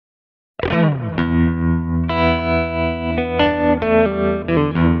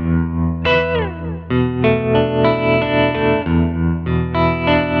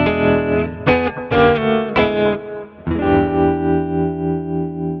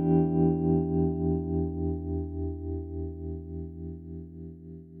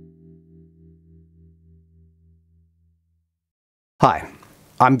Hi,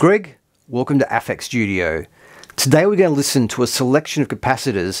 I'm Greg. Welcome to Affect Studio. Today we're going to listen to a selection of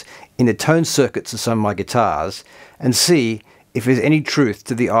capacitors in the tone circuits of some of my guitars and see if there's any truth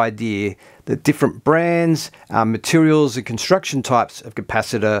to the idea that different brands, materials and construction types of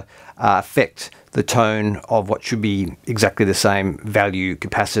capacitor affect the tone of what should be exactly the same value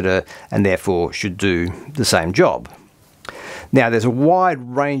capacitor and therefore should do the same job. Now there's a wide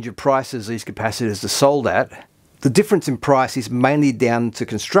range of prices these capacitors are sold at. The difference in price is mainly down to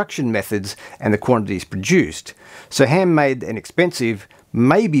construction methods and the quantities produced. So handmade and expensive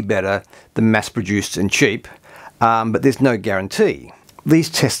may be better than mass-produced and cheap, but there's no guarantee. These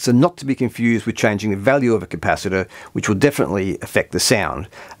tests are not to be confused with changing the value of a capacitor, which will definitely affect the sound.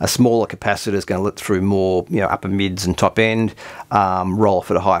 A smaller capacitor is going to let through more, upper mids and top end, roll off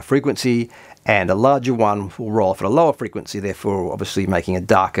at a higher frequency, and a larger one will roll off at a lower frequency, therefore obviously making a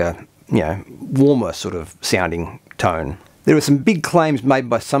darker, warmer sort of sounding tone. There are some big claims made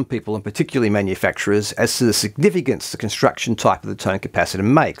by some people, and particularly manufacturers, as to the significance the construction type of the tone capacitor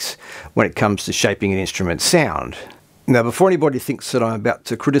makes when it comes to shaping an instrument's sound. Now, before anybody thinks that I'm about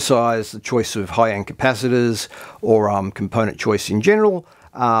to criticise the choice of high-end capacitors or component choice in general,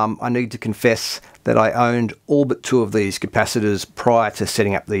 I need to confess that I owned all but two of these capacitors prior to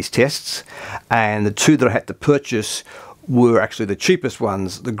setting up these tests, and the two that I had to purchase were actually the cheapest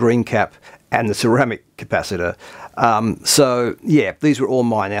ones, the green cap and the ceramic capacitor. So yeah, these were all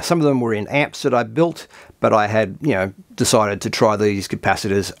mine. Now some of them were in amps that I built, but I had decided to try these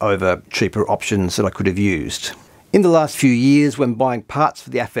capacitors over cheaper options that I could have used. In the last few years, when buying parts for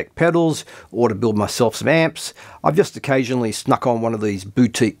the Affect pedals or to build myself some amps, I've just occasionally snuck on one of these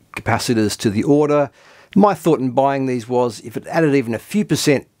boutique capacitors to the order. My thought in buying these was if it added even a few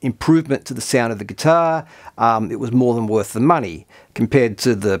 % improvement to the sound of the guitar, it was more than worth the money. Compared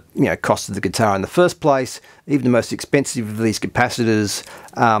to the cost of the guitar in the first place, even the most expensive of these capacitors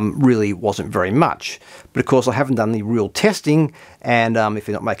really wasn't very much. But of course I haven't done any real testing, and if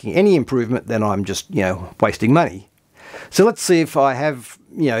you're not making any improvement, then I'm just wasting money. So let's see if I have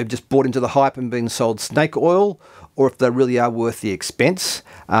just bought into the hype and been sold snake oil, or if they really are worth the expense.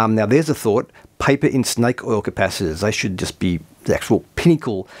 Now there's a thought. Paper in snake oil capacitors, they should just be the actual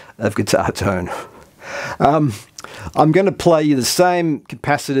pinnacle of guitar tone. I'm going to play you the same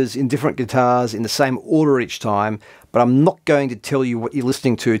capacitors in different guitars in the same order each time, but I'm not going to tell you what you're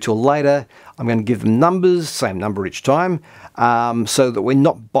listening to till later. I'm going to give them numbers, same number each time, so that we're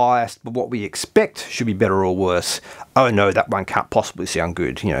not biased by what we expect should be better or worse. Oh no, that one can't possibly sound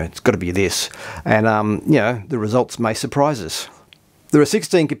good, it's got to be this. And the results may surprise us. There are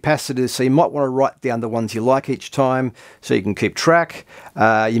 16 capacitors, so you might want to write down the ones you like each time so you can keep track.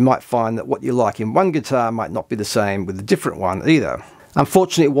 You might find that what you like in one guitar might not be the same with a different one either.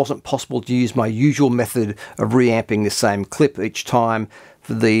 Unfortunately, it wasn't possible to use my usual method of reamping the same clip each time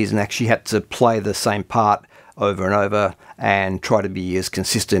for these, and actually had to play the same part over and over and try to be as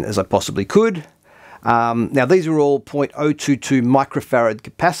consistent as I possibly could. Now these are all 0.022 microfarad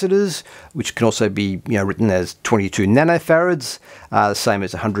capacitors, which can also be written as 22 nanofarads, the same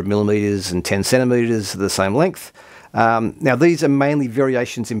as 100 millimeters and 10 centimeters, the same length. Now these are mainly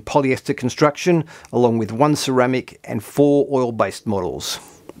variations in polyester construction, along with one ceramic and 4 oil-based models.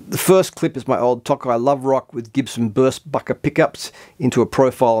 The first clip is my old Tokai Love Rock with Gibson burst bucker pickups into a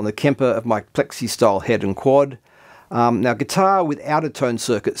profile on the Kemper of my Plexi style head and quad. Now guitar without a tone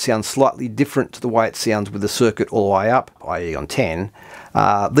circuit sounds slightly different to the way it sounds with the circuit all the way up, i.e. on 10.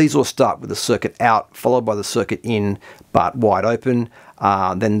 These all start with the circuit out, followed by the circuit in, but wide open.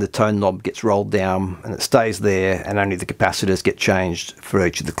 Then the tone knob gets rolled down and it stays there, and only the capacitors get changed for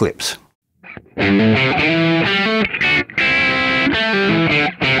each of the clips.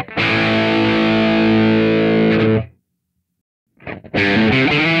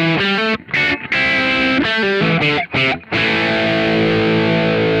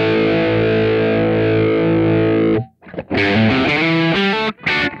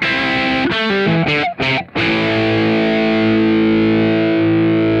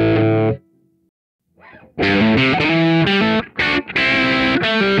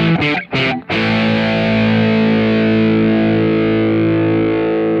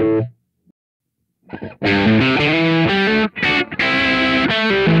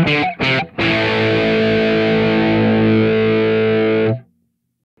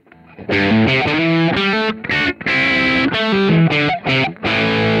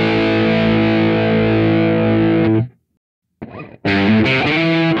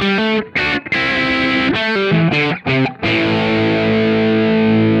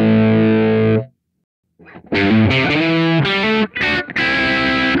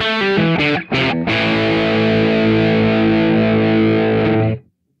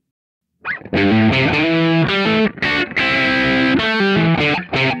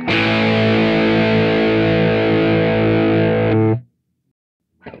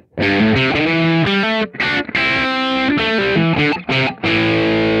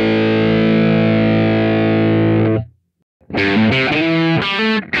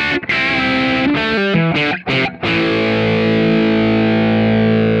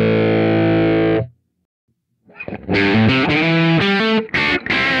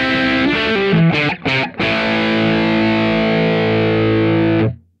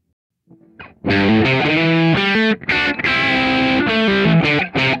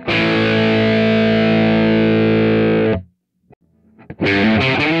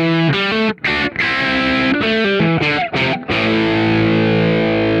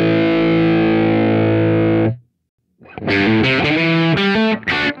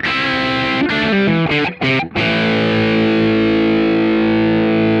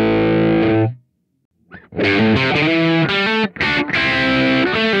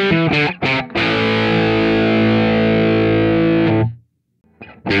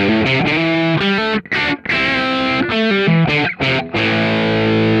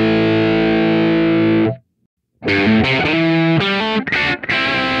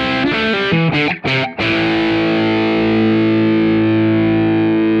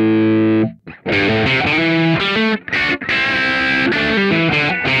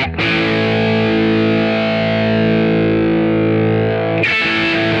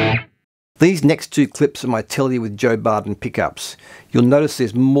 These next two clips are my Telly with Joe Barden pickups. You'll notice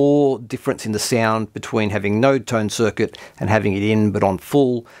there's more difference in the sound between having no tone circuit and having it in but on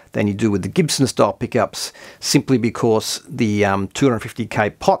full than you do with the Gibson style pickups, simply because the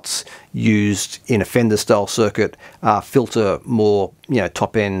 250k pots used in a Fender style circuit filter more,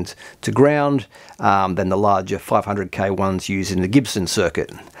 top end to ground than the larger 500k ones used in the Gibson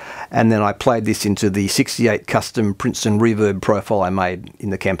circuit. And then I played this into the 68 custom Princeton reverb profile I made in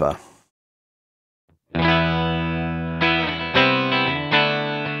the Kemper.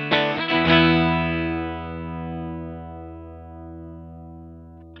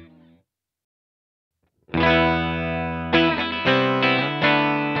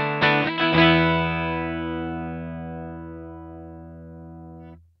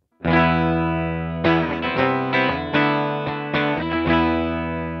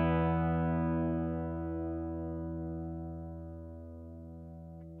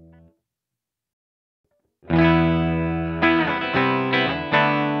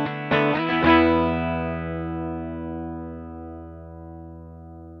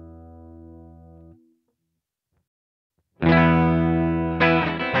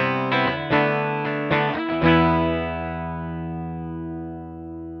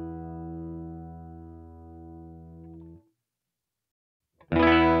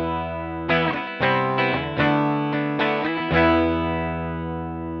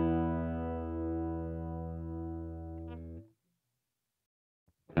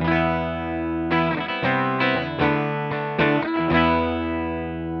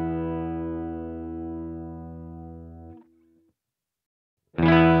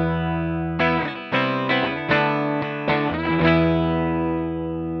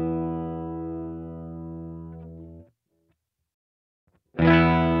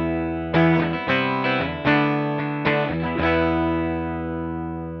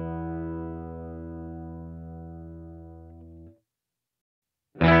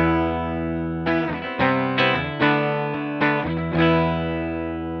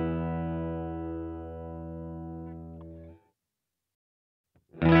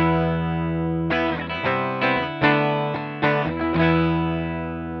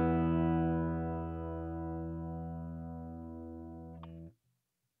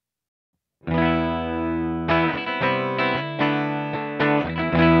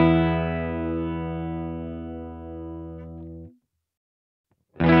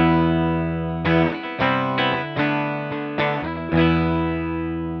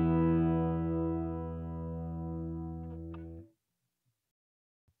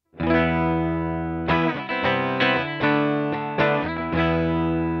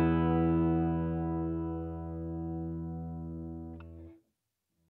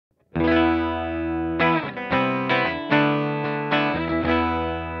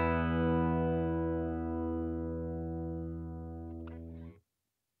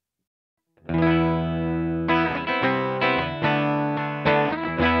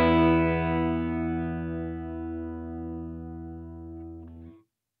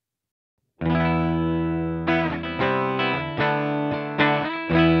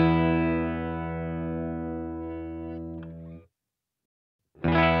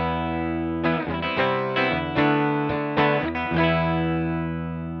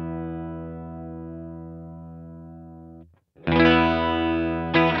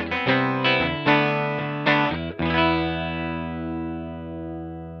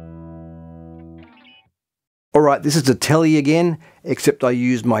 Alright, this is the telly again, except I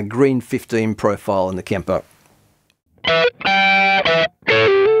used my green 15 profile in the Kemper.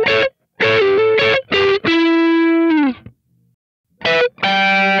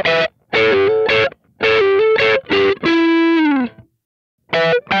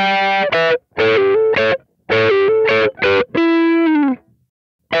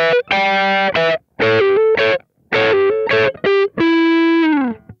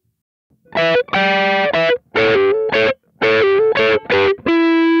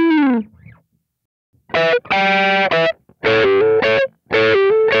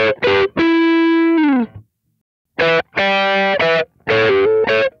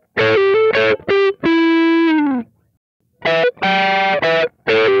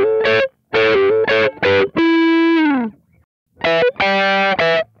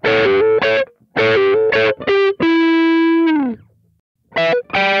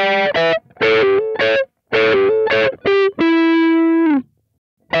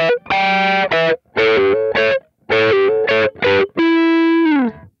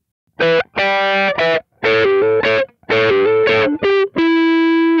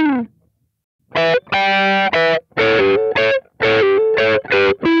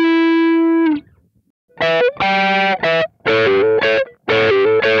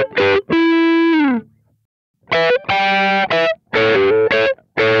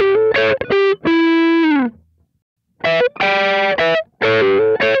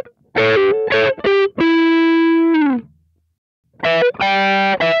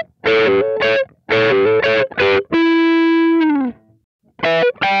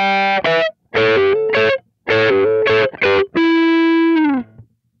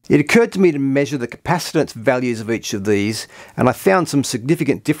 It occurred to me to measure the capacitance values of each of these, and I found some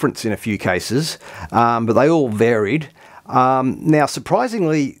significant difference in a few cases, but they all varied. Now,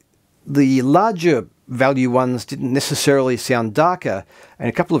 surprisingly, the larger value ones didn't necessarily sound darker, and in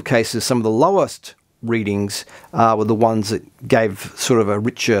a couple of cases, some of the lowest readings were the ones that gave sort of a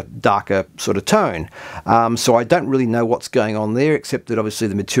richer, darker sort of tone. So I don't really know what's going on there, except that obviously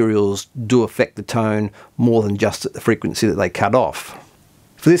the materials do affect the tone more than just at the frequency that they cut off.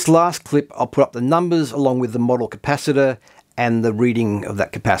 For this last clip, I'll put up the numbers along with the model capacitor and the reading of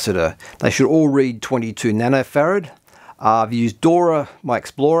that capacitor. They should all read 22 nanofarad. I've used Dora, my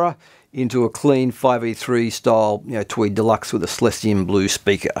Explorer, into a clean 5E3 style Tweed Deluxe with a Celestium Blue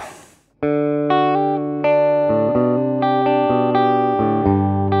speaker.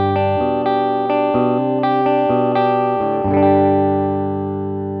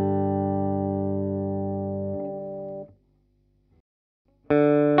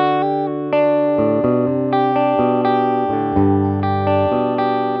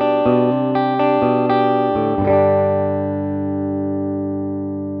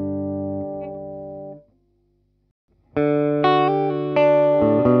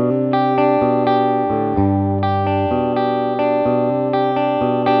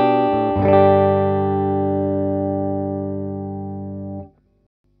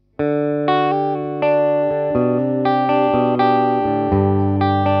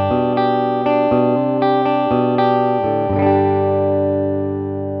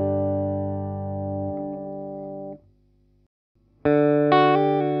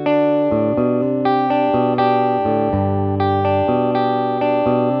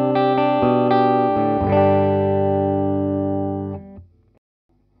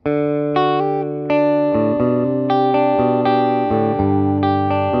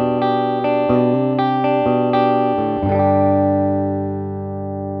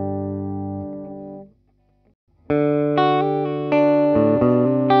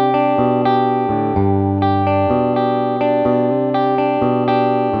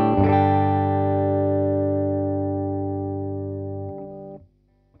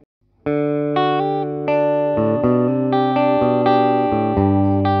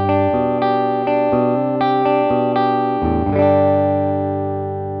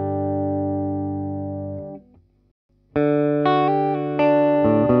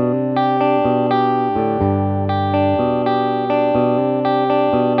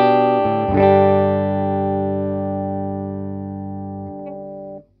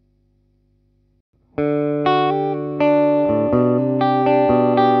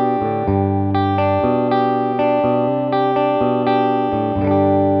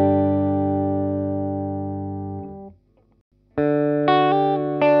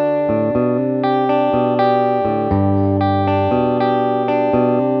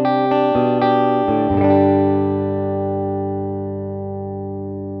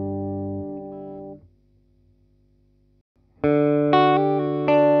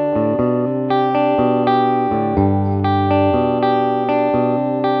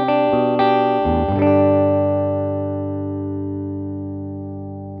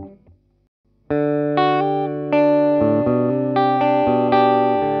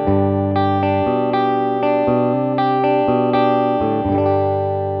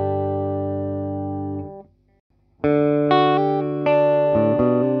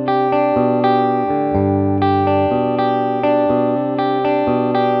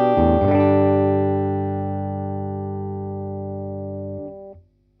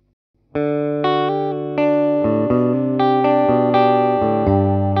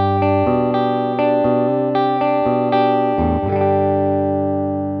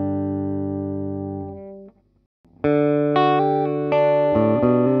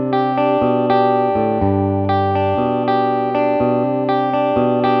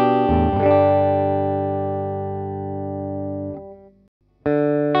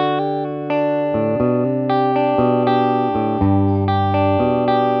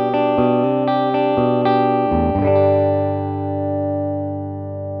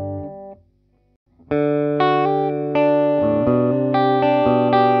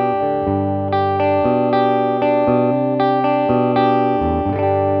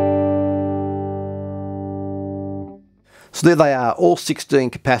 So there they are, all 16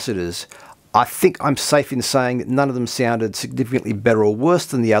 capacitors. I think I'm safe in saying that none of them sounded significantly better or worse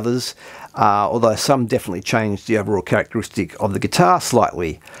than the others, although some definitely changed the overall characteristic of the guitar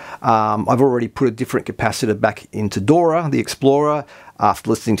slightly. I've already put a different capacitor back into Dora, the Explorer,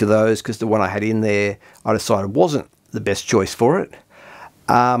 after listening to those, because the one I had in there I decided wasn't the best choice for it.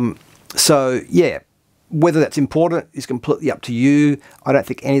 So yeah, whether that's important is completely up to you. I don't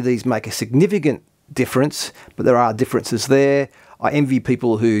think any of these make a significant difference, but there are differences there. I envy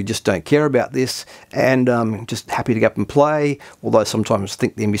people who just don't care about this and just happy to go up and play, although sometimes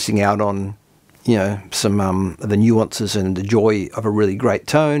think they're missing out on, you know, some of the nuances and the joy of a really great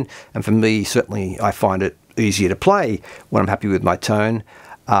tone. And for me, certainly I find it easier to play when I'm happy with my tone.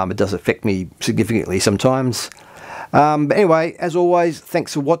 It does affect me significantly sometimes. But anyway, as always,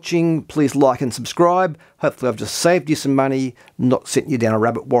 thanks for watching. Please like and subscribe. Hopefully I've just saved you some money, not sent you down a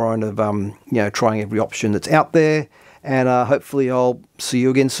rabbit warren of trying every option that's out there. And hopefully I'll see you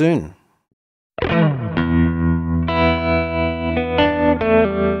again soon.